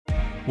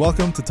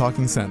Welcome to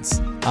Talking Sense.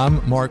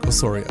 I'm Mark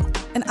Osorio.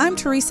 And I'm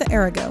Teresa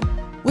Arago.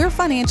 We're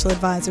financial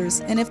advisors,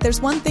 and if there's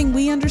one thing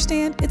we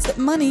understand, it's that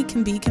money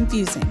can be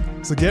confusing.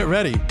 So get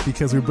ready,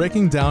 because we're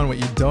breaking down what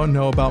you don't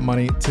know about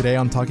money today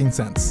on Talking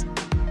Sense.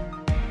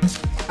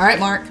 All right,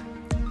 Mark.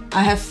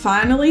 I have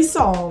finally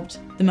solved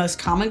the most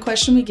common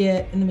question we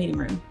get in the meeting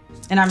room.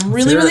 And I'm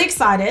really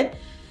excited,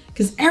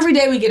 because every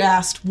day we get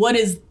asked, what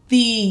is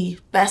the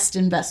best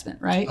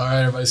investment, right? All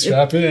right, everybody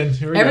strap in.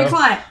 Here we go. Every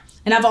client.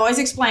 And I've always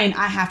explained,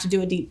 I have to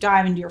do a deep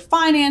dive into your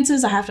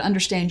finances. I have to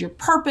understand your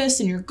purpose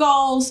and your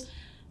goals.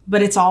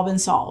 But it's all been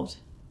solved.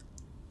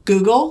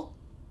 Google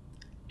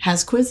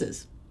has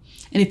quizzes.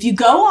 And if you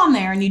go on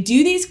there and you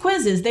do these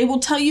quizzes, they will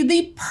tell you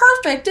the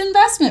perfect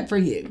investment for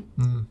you.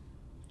 Mm.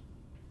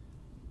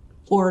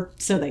 Or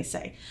so they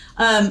say.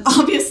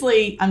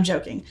 Obviously, I'm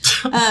joking.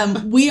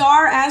 We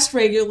are asked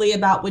regularly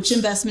about which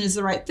investment is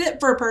the right fit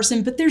for a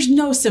person, but there's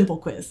no simple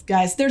quiz,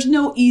 guys. There's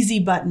no easy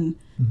button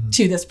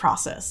to this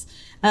process.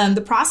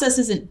 The process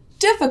isn't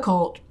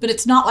difficult, but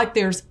it's not like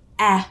there's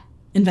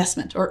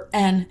investment or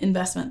an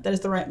investment that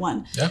is the right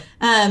one. Yeah.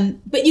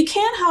 But you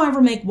can,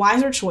 however, make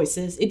wiser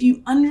choices if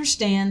you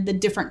understand the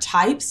different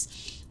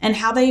types and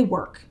how they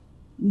work,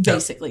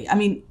 basically. Yeah. I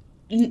mean,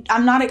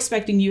 I'm not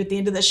expecting you at the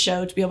end of this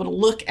show to be able to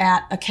look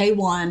at a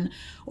K1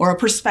 or a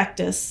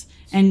prospectus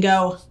and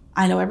go,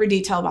 I know every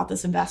detail about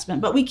this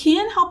investment, but we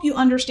can help you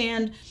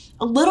understand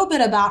a little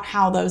bit about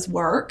how those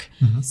work.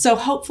 Mm-hmm. So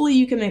hopefully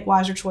you can make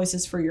wiser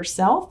choices for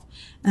yourself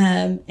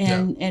and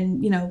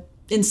you know,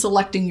 in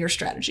selecting your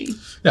strategy.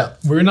 Yeah,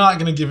 we're not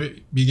going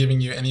to be giving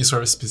you any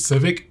sort of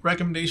specific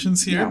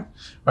recommendations here,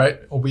 right?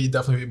 We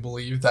definitely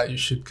believe that you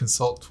should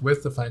consult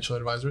with the financial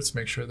advisor to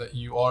make sure that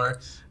you are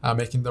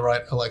making the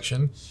right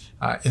election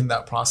in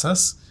that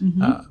process.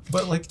 Mm-hmm.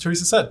 But like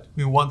Teresa said,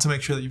 we want to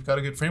make sure that you've got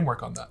a good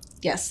framework on that.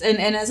 Yes, and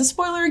as a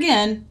spoiler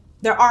again,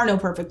 there are no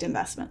perfect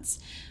investments.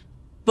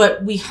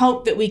 But we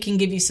hope that we can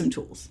give you some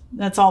tools.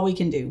 That's all we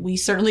can do. We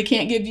certainly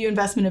can't give you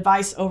investment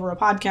advice over a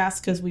podcast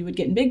because we would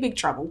get in big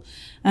trouble.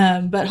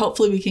 But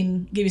hopefully we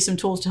can give you some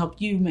tools to help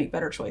you make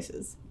better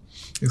choices.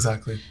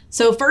 Exactly.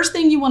 So first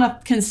thing you want to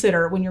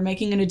consider when you're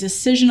making a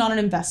decision on an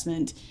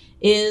investment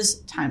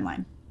is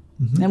timeline.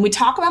 Mm-hmm. And we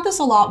talk about this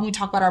a lot when we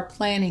talk about our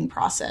planning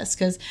process,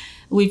 because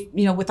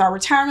with our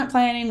retirement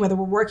planning, whether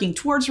we're working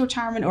towards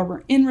retirement or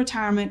we're in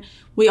retirement,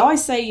 we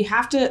always say you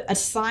have to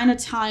assign a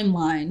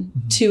timeline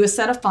to a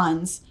set of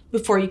funds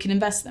before you can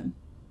invest them.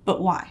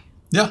 But why?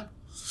 Yeah,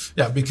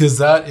 because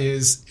that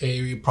is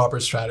a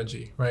proper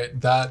strategy, right?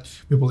 That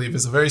we believe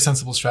is a very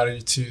sensible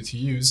strategy to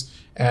use.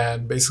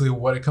 And basically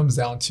what it comes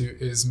down to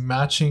is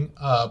matching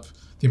up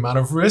the amount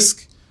of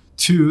risk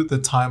to the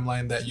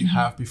timeline that you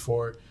have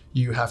before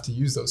you have to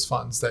use those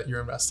funds that you're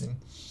investing.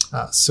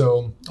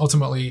 So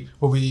ultimately,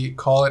 what we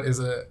call it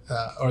is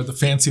or the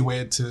fancy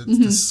way to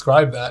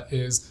describe that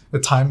is a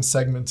time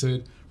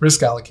segmented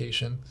risk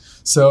allocation.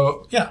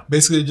 So yeah,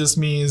 basically it just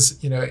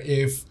means,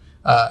 if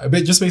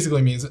it just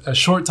basically means a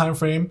short time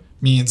frame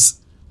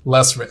means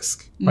less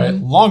risk, right?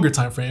 Longer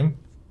time frame,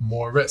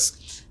 more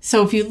risk.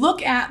 So if you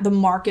look at the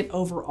market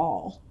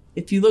overall,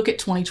 if you look at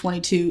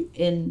 2022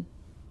 in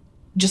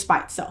just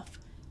by itself,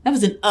 that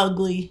was an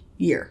ugly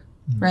year,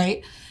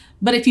 right?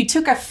 But if you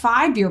took a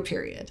 5-year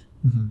period,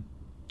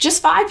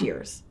 just 5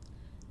 years,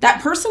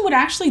 that person would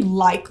actually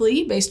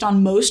likely, based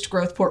on most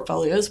growth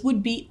portfolios,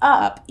 would be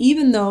up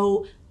even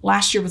though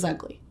last year was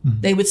ugly.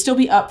 They would still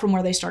be up from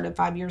where they started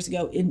 5 years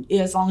ago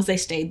as long as they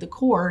stayed the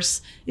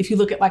course. If you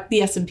look at like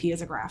the S&P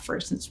as a graph, for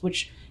instance,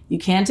 which you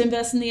can't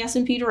invest in the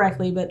S&P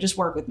directly, but just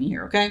work with me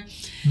here, okay?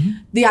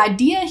 The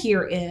idea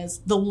here is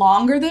the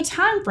longer the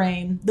time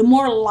frame, the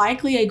more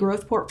likely a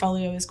growth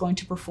portfolio is going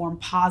to perform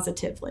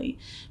positively.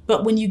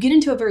 But when you get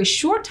into a very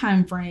short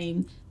time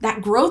frame,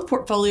 that growth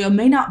portfolio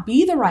may not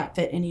be the right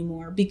fit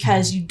anymore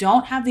because you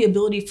don't have the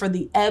ability for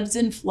the ebbs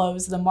and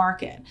flows of the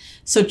market.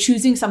 So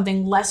choosing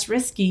something less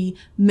risky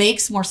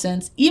makes more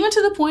sense, even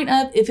to the point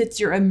of if it's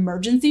your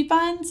emergency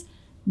funds,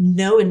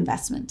 no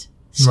investment.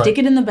 Stick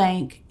it in the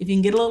bank. If you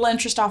can get a little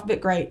interest off of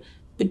it, great,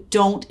 but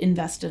don't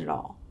invest it at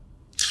all.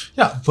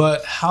 Yeah,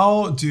 but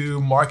how do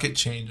market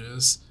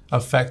changes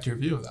affect your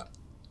view of that?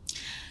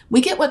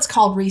 We get what's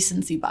called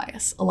recency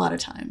bias a lot of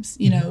times.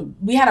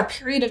 We had a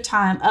period of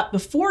time up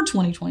before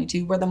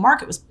 2022 where the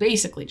market was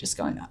basically just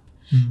going up.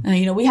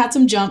 And, we had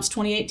some jumps.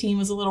 2018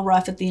 was a little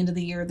rough at the end of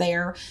the year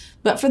there.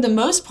 But for the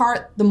most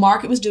part, the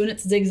market was doing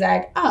its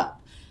zigzag up.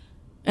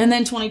 And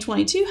then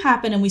 2022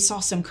 happened and we saw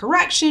some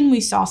correction.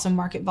 We saw some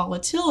market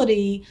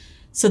volatility.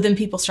 So then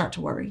people start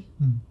to worry.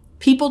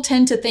 People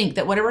tend to think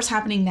that whatever's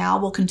happening now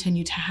will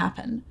continue to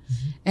happen.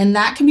 And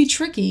that can be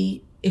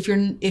tricky. If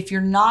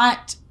you're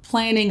not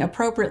planning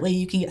appropriately,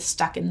 you can get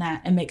stuck in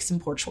that and make some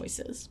poor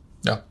choices.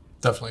 Yeah,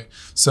 definitely.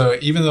 So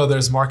even though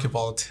there's market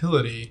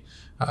volatility,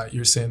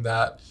 you're saying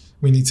that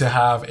we need to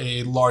have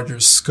a larger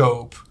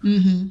scope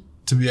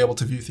to be able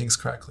to view things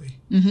correctly.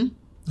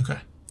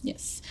 Okay.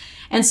 Yes.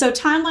 And so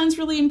timeline's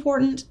really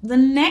important. The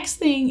next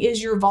thing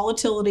is your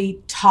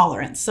volatility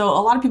tolerance. So a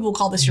lot of people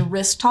call this your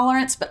risk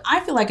tolerance, but I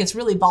feel like it's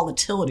really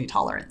volatility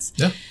tolerance.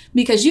 Yeah.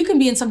 Because you can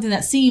be in something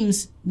that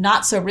seems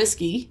not so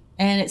risky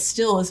and it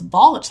still is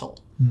volatile.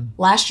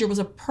 Last year was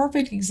a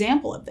perfect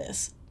example of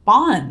this.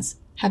 Bonds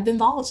have been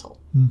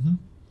volatile.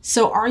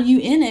 So are you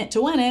in it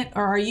to win it,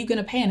 or are you going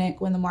to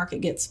panic when the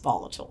market gets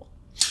volatile?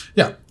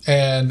 Yeah.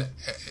 And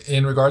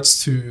in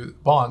regards to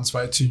bonds,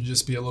 right, to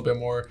just be a little bit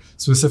more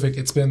specific,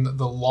 it's been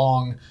the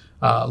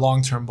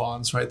long-term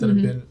bonds, right, that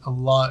have been a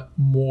lot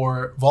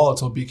more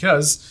volatile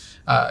because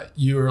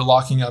you're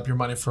locking up your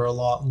money for a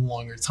lot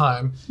longer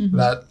time.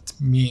 That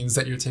means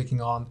that you're taking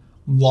on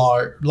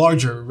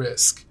larger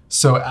risk.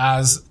 So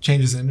as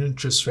changes in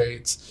interest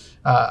rates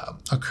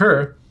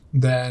occur,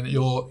 then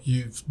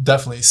you've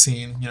definitely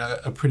seen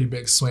a pretty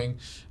big swing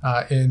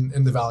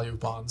in the value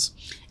of bonds.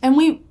 And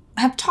we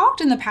have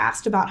talked in the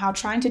past about how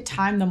trying to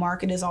time the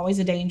market is always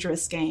a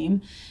dangerous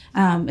game,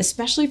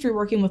 especially if you're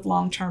working with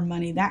long-term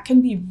money. That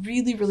can be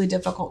really, really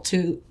difficult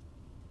to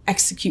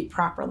execute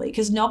properly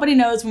because nobody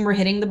knows when we're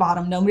hitting the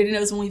bottom. Nobody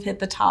knows when we've hit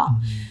the top.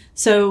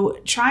 So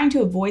trying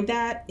to avoid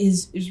that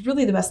is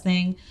really the best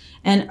thing.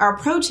 And our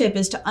pro tip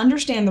is to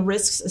understand the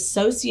risks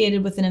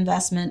associated with an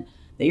investment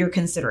that you're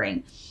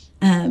considering.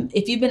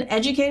 If you've been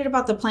educated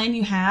about the plan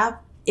you have,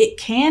 it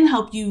can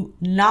help you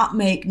not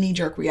make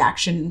knee-jerk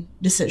reaction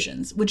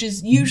decisions, which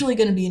is usually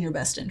going to be in your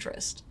best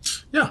interest.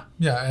 Yeah.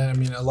 And I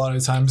mean, a lot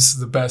of times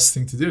the best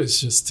thing to do is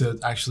just to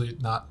actually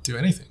not do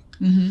anything.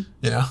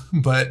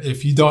 But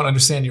if you don't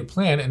understand your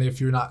plan and if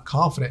you're not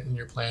confident in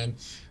your plan,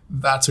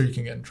 that's where you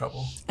can get in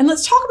trouble. And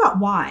let's talk about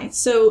why.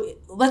 So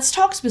let's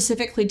talk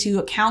specifically to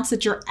accounts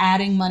that you're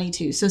adding money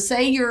to. So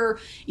say you're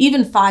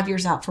even 5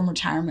 years out from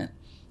retirement,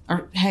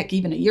 or heck,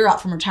 even a year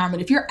out from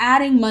retirement. If you're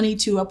adding money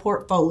to a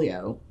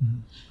portfolio,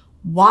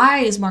 why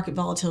is market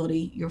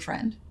volatility your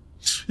friend?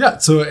 Yeah,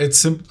 so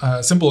it's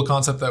a simple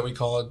concept that we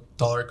call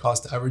dollar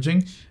cost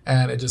averaging,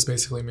 and it just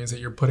basically means that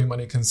you're putting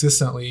money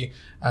consistently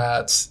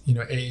at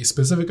a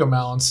specific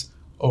amount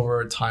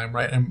over time,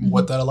 right? And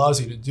what that allows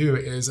you to do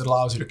is it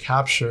allows you to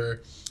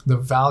capture the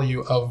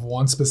value of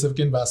one specific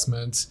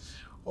investment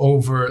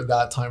over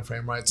that time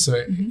frame, right?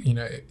 So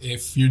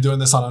if you're doing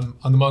this on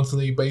a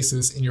monthly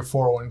basis in your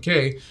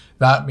 401k,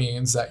 that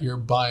means that you're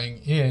buying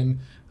in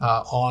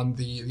on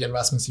the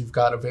investments you've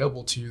got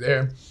available to you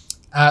there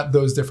at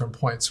those different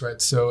points,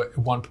 right? So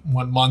one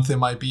month it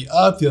might be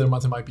up, the other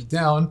month it might be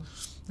down,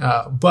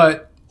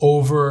 but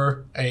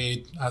over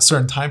a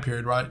certain time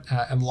period, right,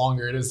 and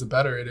longer it is, the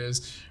better it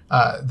is.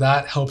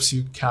 That helps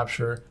you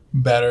capture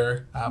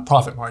better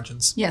profit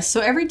margins. Yes.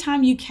 So every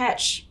time you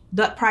catch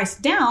that price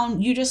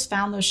down, you just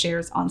found those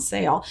shares on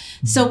sale.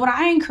 So what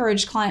I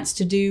encourage clients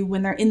to do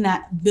when they're in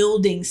that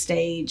building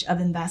stage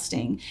of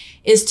investing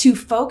is to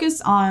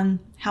focus on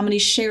how many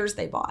shares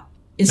they bought.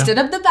 Instead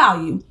of the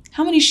value,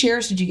 how many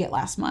shares did you get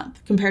last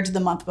month compared to the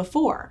month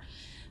before?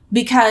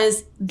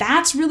 Because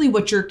that's really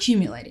what you're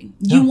accumulating.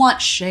 You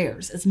want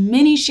shares, as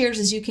many shares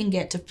as you can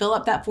get to fill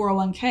up that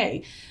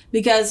 401k.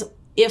 Because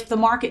if the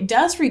market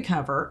does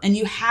recover and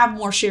you have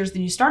more shares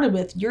than you started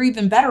with, you're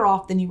even better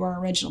off than you were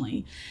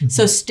originally.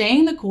 So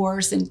staying the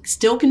course and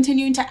still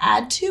continuing to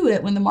add to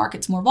it when the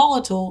market's more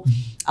volatile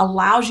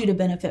allows you to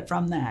benefit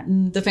from that.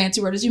 And the fancy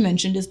word, as you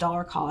mentioned, is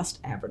dollar cost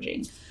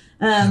averaging.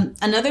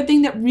 Another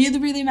thing that really,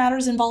 really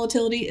matters in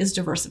volatility is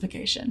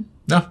diversification.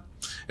 Yeah.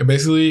 It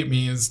basically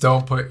means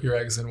don't put your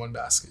eggs in one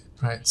basket,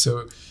 right?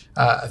 So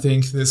I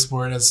think this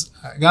word has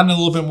gotten a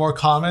little bit more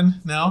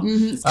common now.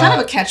 It's kind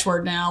of a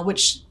catchword now,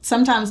 which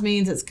sometimes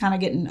means it's kind of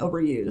getting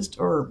overused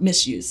or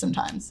misused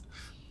sometimes.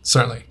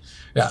 Certainly.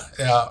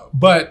 Yeah.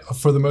 But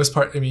for the most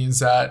part, it means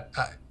that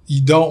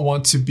you don't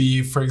want to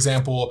be, for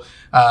example,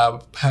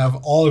 have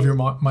all of your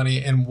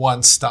money in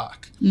one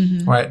stock,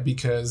 right?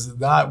 Because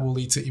that will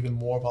lead to even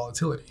more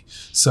volatility.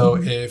 So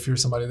if you're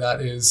somebody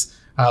that is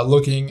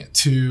looking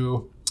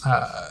to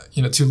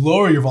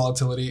lower your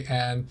volatility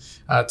and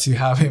to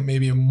have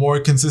maybe a more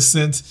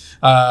consistent,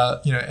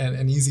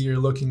 and easier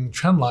looking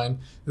trend line,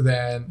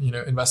 then,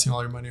 investing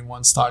all your money in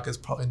one stock is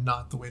probably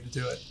not the way to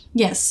do it.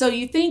 Yes. So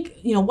you think,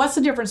 what's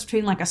the difference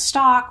between like a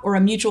stock or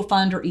a mutual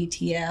fund or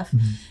ETF?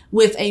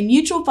 With a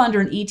mutual fund or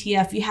an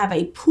ETF, you have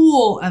a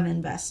pool of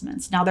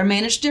investments. Now they're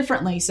managed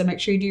differently, so make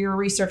sure you do your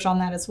research on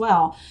that as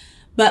well.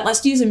 But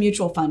let's use a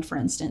mutual fund, for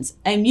instance.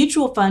 A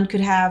mutual fund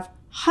could have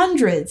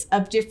hundreds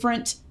of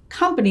different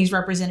companies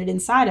represented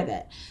inside of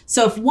it.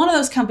 So if one of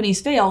those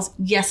companies fails,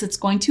 yes, it's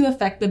going to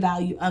affect the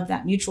value of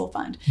that mutual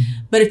fund.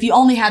 But if you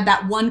only had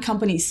that one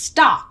company's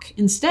stock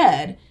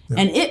instead,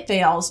 and it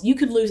fails, you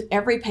could lose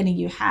every penny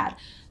you had.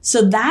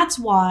 So that's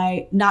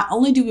why not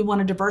only do we want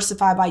to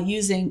diversify by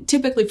using,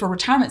 typically for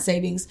retirement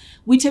savings,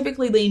 we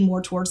typically lean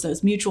more towards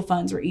those mutual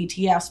funds or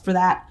ETFs for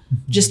that,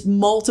 just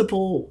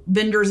multiple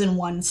vendors in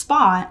one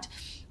spot,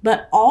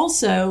 but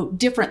also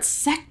different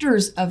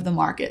sectors of the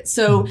market.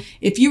 So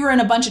if you were in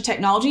a bunch of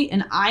technology,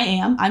 and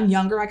I'm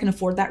younger, I can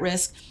afford that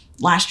risk.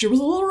 Last year was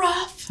a little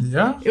rough.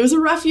 Yeah. It was a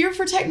rough year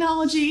for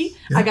technology.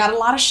 Yeah. I got a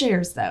lot of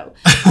shares though.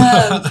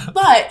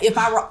 But if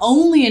I were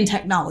only in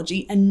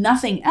technology and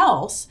nothing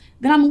else,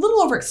 then I'm a little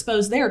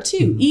overexposed there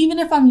too, even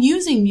if I'm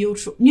using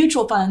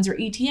mutual funds or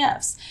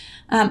ETFs.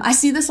 I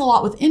see this a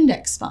lot with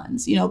index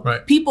funds.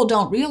 People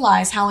don't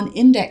realize how an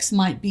index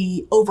might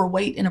be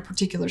overweight in a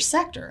particular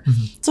sector.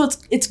 So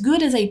it's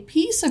good as a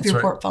piece of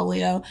your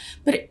portfolio,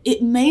 but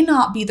it may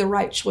not be the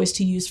right choice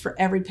to use for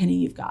every penny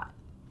you've got.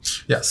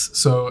 Yes.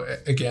 So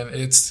again,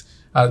 it's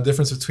the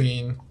difference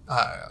between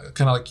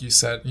kind of like you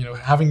said,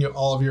 having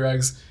all of your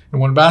eggs in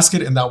one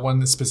basket in that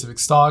one specific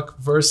stock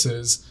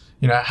versus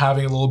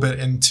having a little bit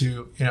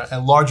into a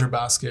larger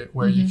basket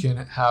where you can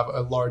have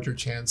a larger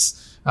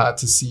chance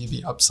to see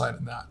the upside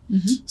in that.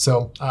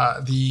 So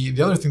the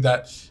other thing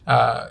that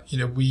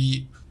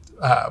we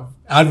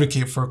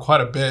advocate for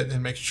quite a bit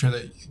in making sure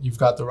that you've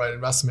got the right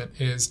investment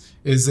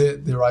is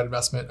it the right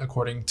investment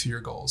according to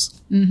your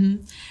goals?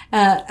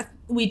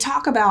 We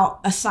talk about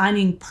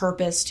assigning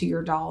purpose to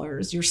your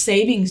dollars, your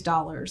savings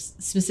dollars,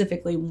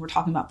 specifically when we're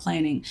talking about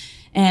planning.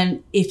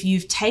 And if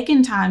you've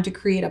taken time to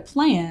create a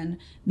plan,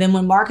 then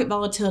when market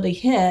volatility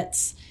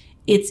hits,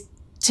 it's,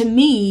 to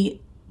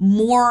me,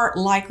 more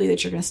likely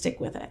that you're going to stick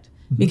with it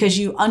because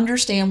you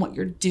understand what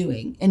you're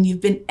doing and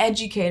you've been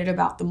educated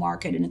about the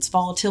market and its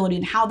volatility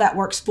and how that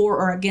works for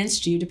or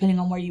against you, depending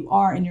on where you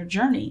are in your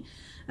journey.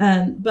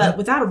 But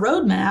without a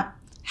roadmap,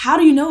 how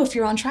do you know if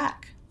you're on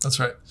track? That's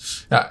right.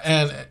 Yeah.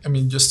 And I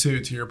mean, just to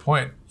your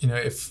point,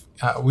 if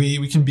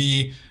we can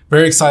be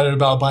very excited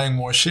about buying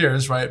more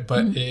shares, right?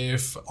 But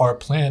if our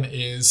plan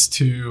is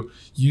to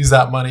use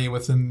that money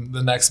within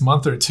the next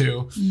month or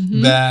two,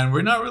 then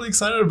we're not really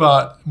excited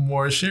about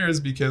more shares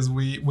because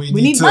we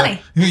need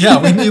money.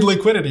 Yeah, we need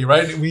liquidity,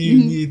 right? We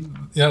need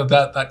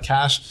that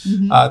cash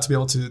to be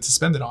able to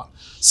spend it on.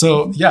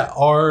 So yeah,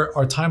 our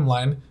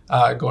timeline,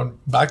 going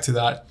back to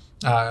that,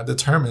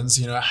 determines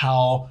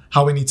how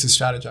we need to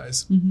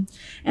strategize.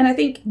 And I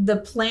think the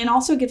plan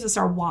also gives us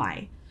our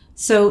why.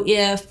 So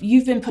if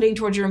you've been putting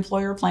towards your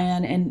employer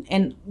plan,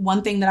 and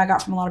one thing that I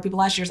got from a lot of people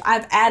last year is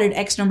I've added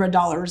X number of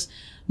dollars.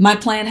 My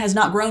plan has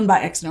not grown by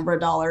X number of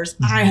dollars.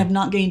 I have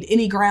not gained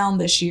any ground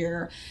this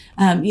year.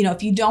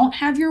 If you don't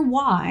have your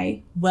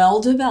why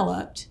well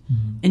developed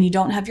and you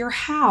don't have your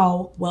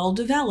how well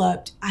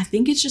developed, I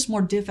think it's just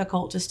more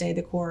difficult to stay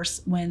the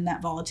course when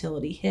that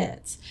volatility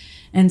hits.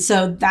 And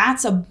so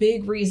that's a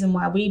big reason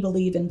why we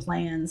believe in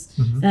plans.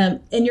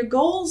 And your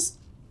goals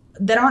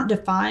that aren't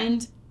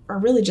defined are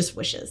really just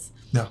wishes.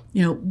 Yeah.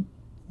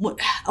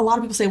 A lot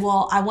of people say,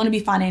 well, I want to be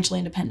financially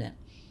independent.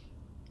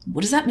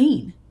 What does that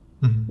mean?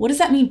 What does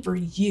that mean for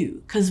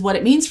you? Because what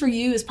it means for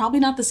you is probably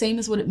not the same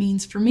as what it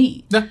means for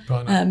me. Yeah,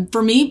 probably not.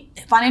 For me,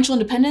 financial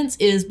independence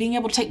is being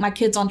able to take my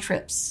kids on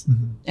trips.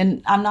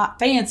 And I'm not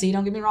fancy,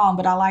 don't get me wrong,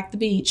 but I like the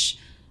beach.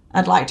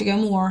 I'd like to go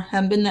more.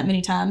 Haven't been that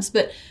many times.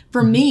 But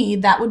for me,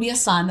 that would be a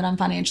sign that I'm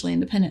financially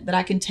independent, that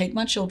I can take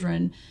my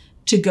children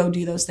to go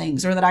do those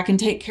things, or that I can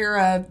take care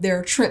of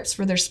their trips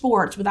for their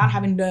sports without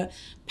having to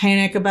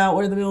panic about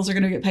where the bills are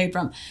going to get paid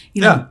from.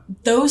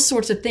 Those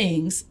sorts of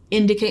things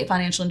indicate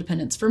financial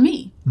independence for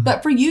me.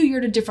 But for you, you're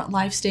at a different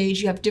life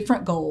stage. You have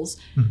different goals.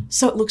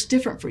 So it looks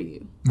different for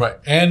you. Right.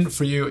 And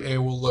for you, it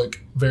will look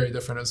very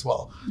different as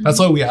well. That's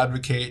why we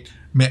advocate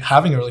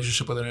having a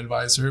relationship with an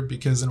advisor,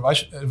 because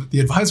the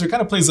advisor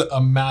kind of plays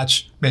a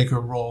matchmaker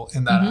role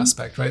in that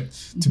aspect, right?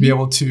 To be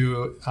able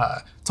to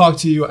talk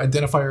to you,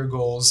 identify your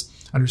goals,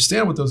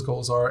 understand what those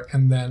goals are,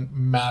 and then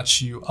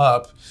match you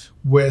up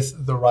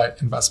with the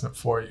right investment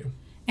for you.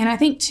 And I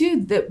think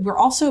too that we're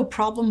also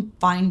problem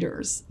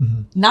finders,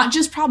 not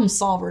just problem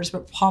solvers,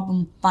 but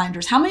problem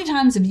finders. How many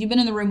times have you been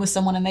in the room with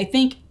someone and they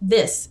think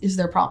this is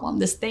their problem,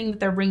 this thing that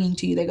they're bringing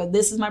to you? They go,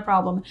 this is my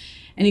problem.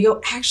 And you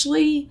go,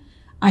 actually,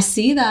 I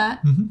see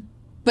that,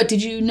 but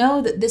did you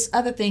know that this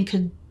other thing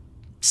could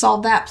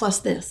solve that plus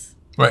this?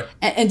 Right.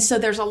 And so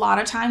there's a lot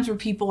of times where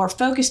people are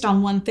focused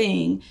on one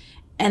thing,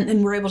 and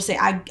then we're able to say,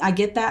 I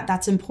get that,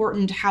 that's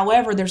important.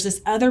 However, there's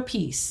this other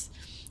piece.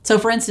 So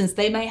for instance,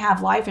 they may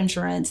have life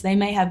insurance, they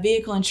may have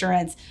vehicle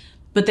insurance,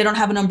 but they don't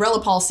have an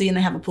umbrella policy and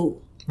they have a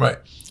pool. Right.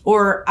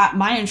 Or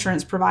my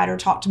insurance provider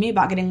talked to me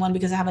about getting one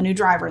because I have a new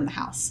driver in the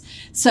house.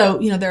 So,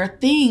 there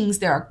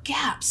are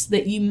gaps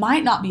that you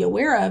might not be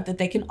aware of that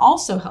they can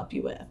also help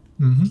you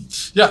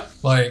with. Yeah.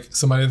 Like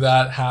somebody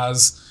that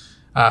has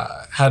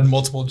had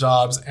multiple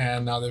jobs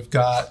and now they've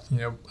got,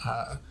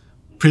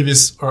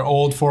 previous or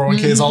old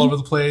 401ks all over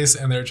the place,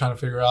 and they're trying to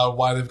figure out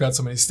why they've got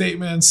so many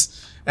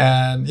statements.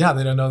 And yeah,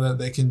 they don't know that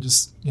they can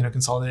just,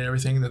 consolidate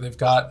everything, that they've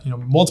got,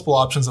 multiple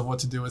options of what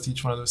to do with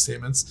each one of those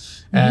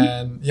statements.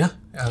 And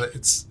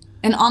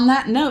And on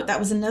that note, that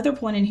was another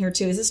point in here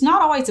too, is it's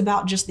not always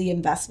about just the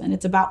investment.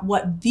 It's about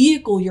what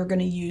vehicle you're going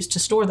to use to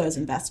store those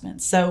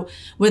investments. So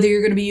whether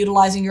you're going to be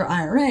utilizing your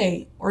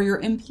IRA or your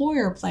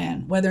employer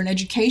plan, whether an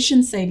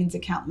education savings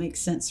account makes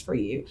sense for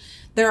you,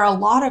 there are a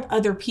lot of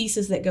other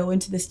pieces that go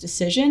into this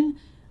decision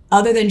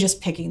other than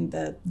just picking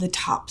the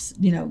tops.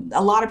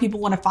 A lot of people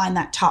want to find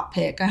that top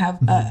pick. I have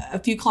a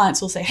few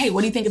clients will say, hey,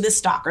 what do you think of this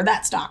stock or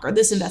that stock or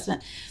this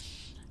investment?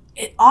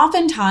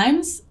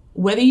 Oftentimes,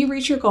 whether you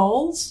reach your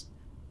goals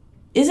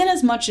isn't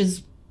as much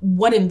as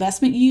what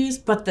investment you use,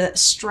 but the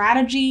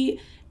strategy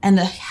and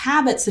the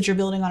habits that you're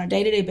building on a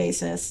day-to-day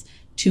basis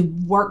to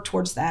work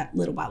towards that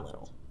little by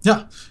little.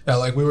 Yeah,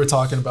 like we were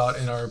talking about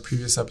in our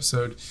previous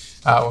episode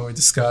when we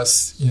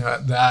discussed,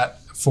 that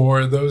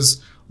for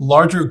those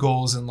larger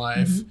goals in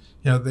life,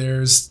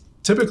 there's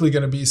typically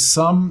going to be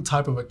some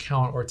type of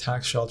account or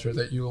tax shelter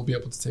that you will be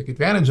able to take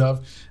advantage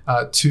of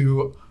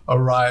to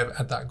arrive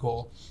at that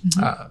goal,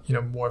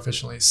 more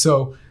efficiently.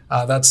 So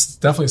that's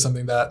definitely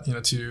something that,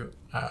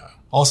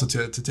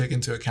 to take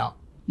into account.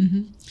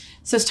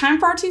 So it's time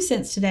for our 2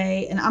 cents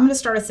today. And I'm going to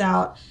start us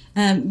out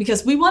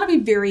because we want to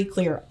be very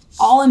clear.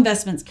 All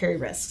investments carry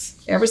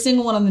risks. Every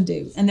single one of them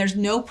do. And there's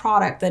no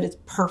product that is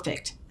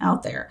perfect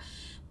out there.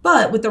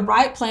 But with the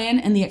right plan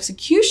and the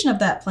execution of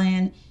that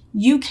plan,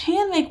 you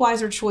can make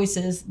wiser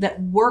choices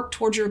that work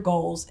towards your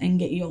goals and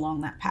get you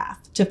along that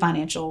path to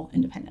financial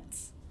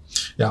independence.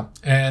 Yeah.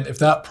 And if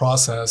that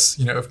process,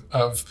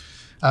 of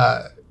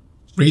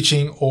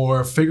reaching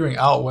or figuring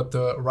out what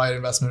the right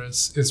investment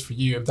is for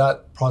you, if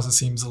that process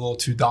seems a little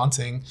too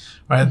daunting,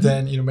 right,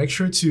 then, make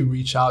sure to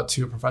reach out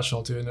to a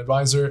professional, to an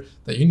advisor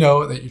that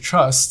that you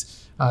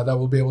trust, that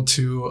will be able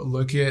to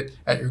look at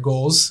your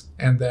goals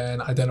and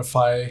then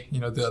identify,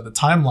 the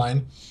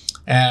timeline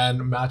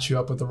and match you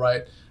up with the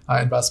right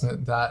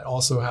investment that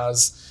also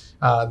has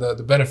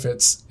the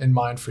benefits in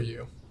mind for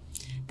you.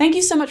 Thank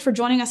you so much for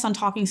joining us on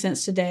Talking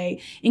Sense today.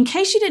 In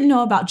case you didn't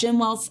know about Gen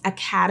Wealth's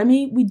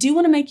Academy, we do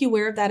want to make you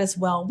aware of that as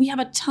well. We have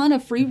a ton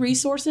of free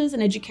resources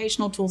and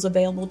educational tools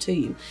available to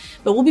you.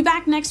 But we'll be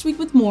back next week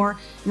with more,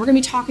 and we're going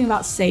to be talking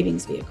about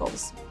savings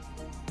vehicles.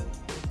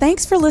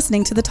 Thanks for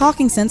listening to the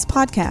Talking Sense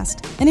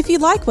podcast. And if you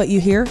like what you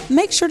hear,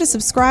 make sure to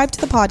subscribe to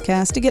the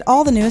podcast to get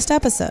all the newest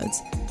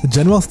episodes. The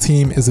Gen Wealth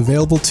team is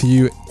available to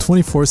you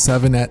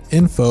 24/7 at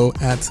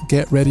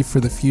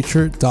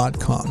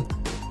info@getreadyforthefuture.com.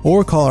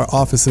 Or call our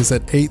offices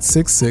at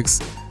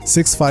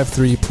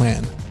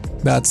 866-653-PLAN.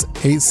 That's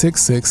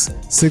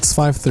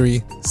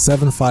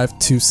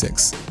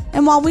 866-653-7526.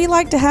 And while we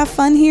like to have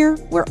fun here,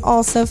 we're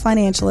also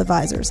financial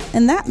advisors,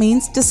 and that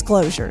means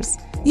disclosures.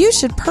 You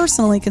should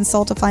personally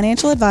consult a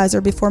financial advisor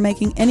before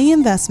making any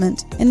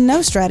investment, and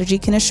no strategy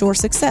can assure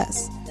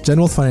success. Gen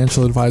Wealth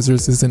Financial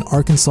Advisors is an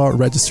Arkansas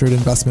registered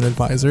investment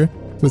advisor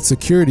with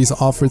securities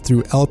offered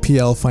through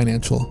LPL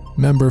Financial,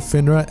 member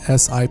FINRA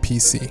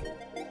SIPC.